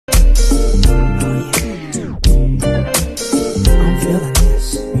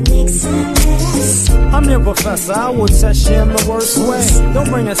professor, I will test you in the worst way. Don't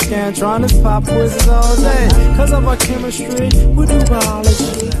bring a scantron, it's pop quizzes all day. Cause of our chemistry, we do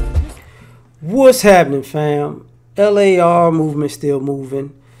biology. What's happening, fam? L.A.R. movement still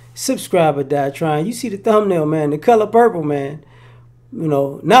moving. Subscribe or die trying. You see the thumbnail, man. The color purple, man. You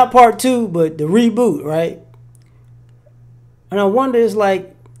know, not part 2, but the reboot, right? And I wonder, is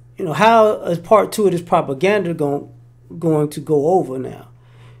like, you know, how is part 2 of this propaganda going to go over now?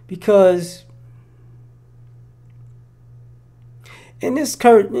 Because in this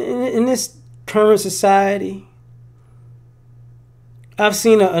current society, I've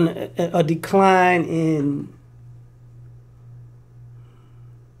seen a decline in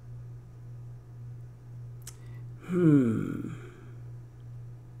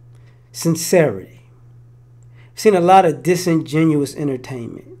sincerity. I've seen a lot of disingenuous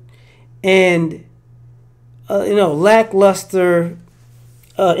entertainment and lackluster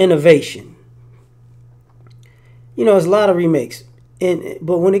innovation. You know, there's a lot of remakes,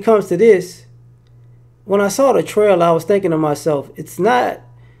 but when it comes to this, when I saw the trailer, I was thinking to myself, it's not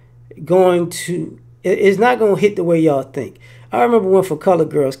going to hit the way y'all think. I remember when For Color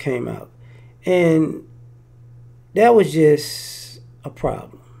Girls came out, and that was just a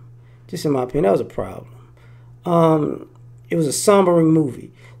problem. Just in my opinion, that was a problem. It was a sombering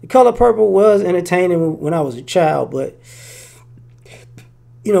movie. The Color Purple was entertaining when I was a child, but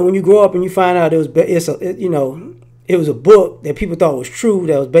you know, when you grow up and you find out it was a book that people thought was true,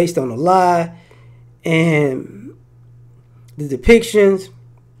 that was based on a lie, and the depictions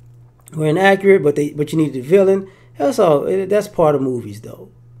were inaccurate, but you needed a villain. That's part of movies, though.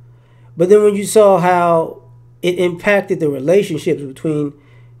 But then when you saw how it impacted the relationships between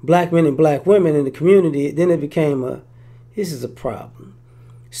black men and black women in the community, then it became this is a problem.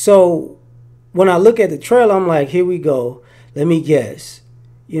 So when I look at the trailer, I'm like, here we go. Let me guess.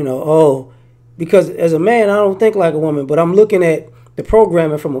 Because as a man, I don't think like a woman, but I'm looking at the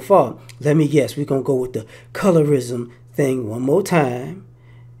programming from afar. Let me guess. We're gonna go with the colorism thing one more time.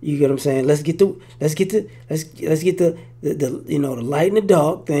 You get what I'm saying? Let's get the light and the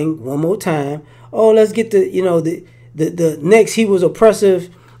dark thing one more time. Oh, let's get the next, he was oppressive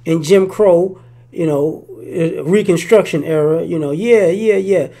in Jim Crow, Reconstruction era.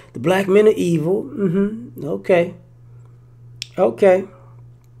 Yeah. The black men are evil. Okay.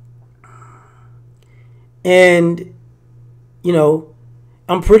 And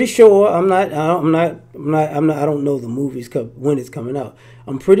I'm pretty sure I don't know the movies when it's coming out.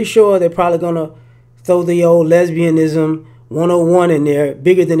 I'm pretty sure they're probably gonna throw the old lesbianism 101 in there,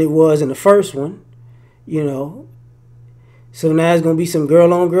 bigger than it was in the first one. So now it's gonna be some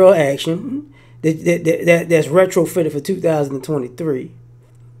girl on girl action that's retrofitted for 2023.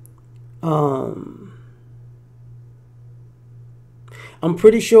 I'm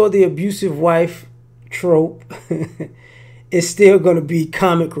pretty sure the abusive wife trope is still going to be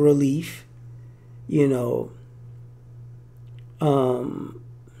comic relief, and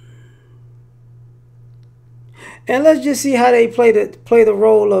let's just see how they play the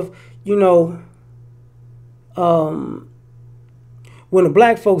role of, when the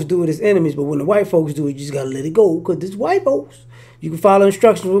black folks do it, it's enemies, but when the white folks do it, you just gotta let it go, because it's white folks. You can follow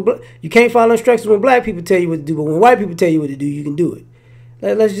instructions you can't follow instructions when black people tell you what to do, but when white people tell you what to do, you can do it.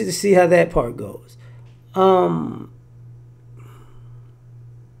 Let's just see how that part goes. And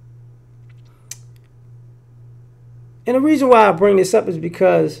the reason why I bring this up is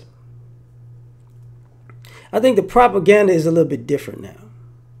because I think the propaganda is a little bit different now.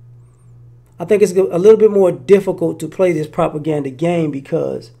 I think it's a little bit more difficult to play this propaganda game,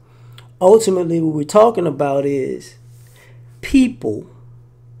 because ultimately what we're talking about is people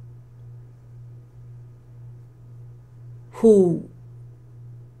who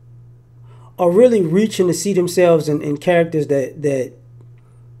are really reaching to see themselves in characters that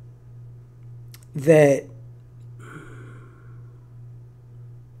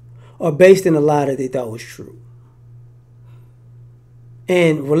are based in a lie that they thought was true,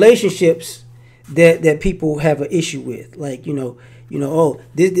 and relationships that people have an issue with, like you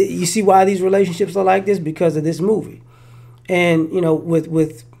see why these relationships are like this, because of this movie. And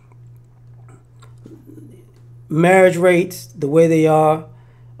with marriage rates the way they are,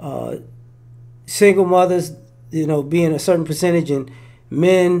 single mothers being a certain percentage, and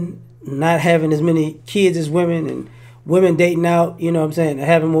men not having as many kids as women, and women dating out,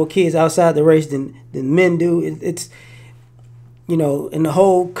 having more kids outside the race than men do. It's and the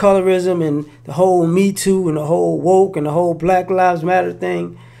whole colorism and the whole Me Too and the whole woke and the whole Black Lives Matter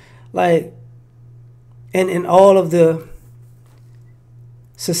thing, like, and all of the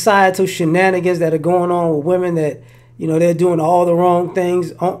societal shenanigans that are going on with women that You know, they're doing all the wrong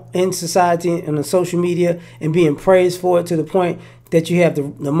things in society and on social media and being praised for it to the point that you have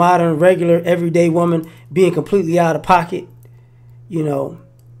the modern, regular, everyday woman being completely out of pocket, you know,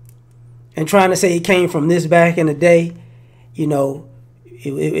 and trying to say it came from this back in the day. You know,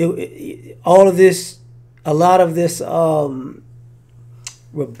 all of this, a lot of this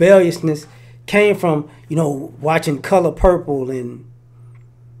rebelliousness came from, you know, watching Color Purple and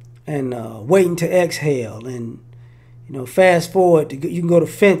Waiting to Exhale, and you know, fast forward to, you can go to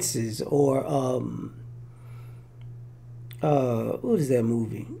Fences, or what is that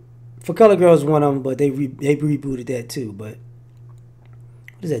movie? For Color Girls, one of them, but they rebooted that too. But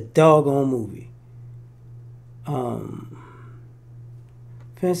what is that doggone movie?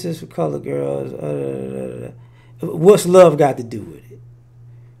 Fences, For Color Girls. What's love got to do with it?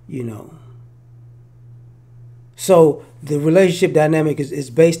 You know. So the relationship dynamic is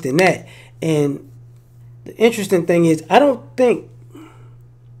based in that. And the interesting thing is, I don't think,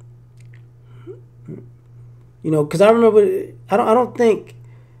 you know, because I remember, I don't think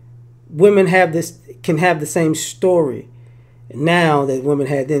women can have the same story now that women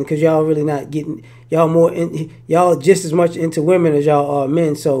had then, because y'all really not getting, y'all just as much into women as y'all are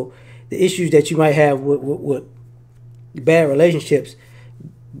men. So the issues that you might have with bad relationships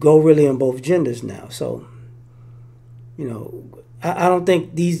go really on both genders now. So, you know, I don't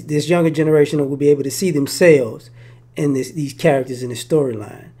think this younger generation will be able to see themselves in these characters in the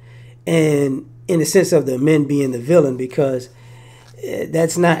storyline, and in the sense of the men being the villain, because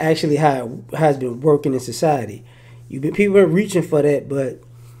that's not actually how it has been working in society. People are reaching for that, but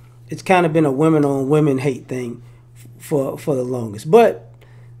it's kind of been a women on women hate thing for the longest. But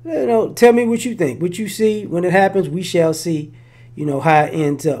you know, tell me what you think. What you see when it happens, we shall see. You know how it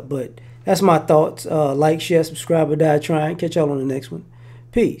ends up, but. That's my thoughts. Like, share, subscribe, or die trying. Catch y'all on the next one.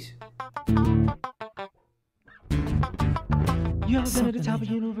 Peace. You ever been at the top of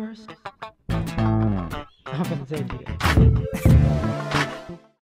the universe? I'm gonna tell you that.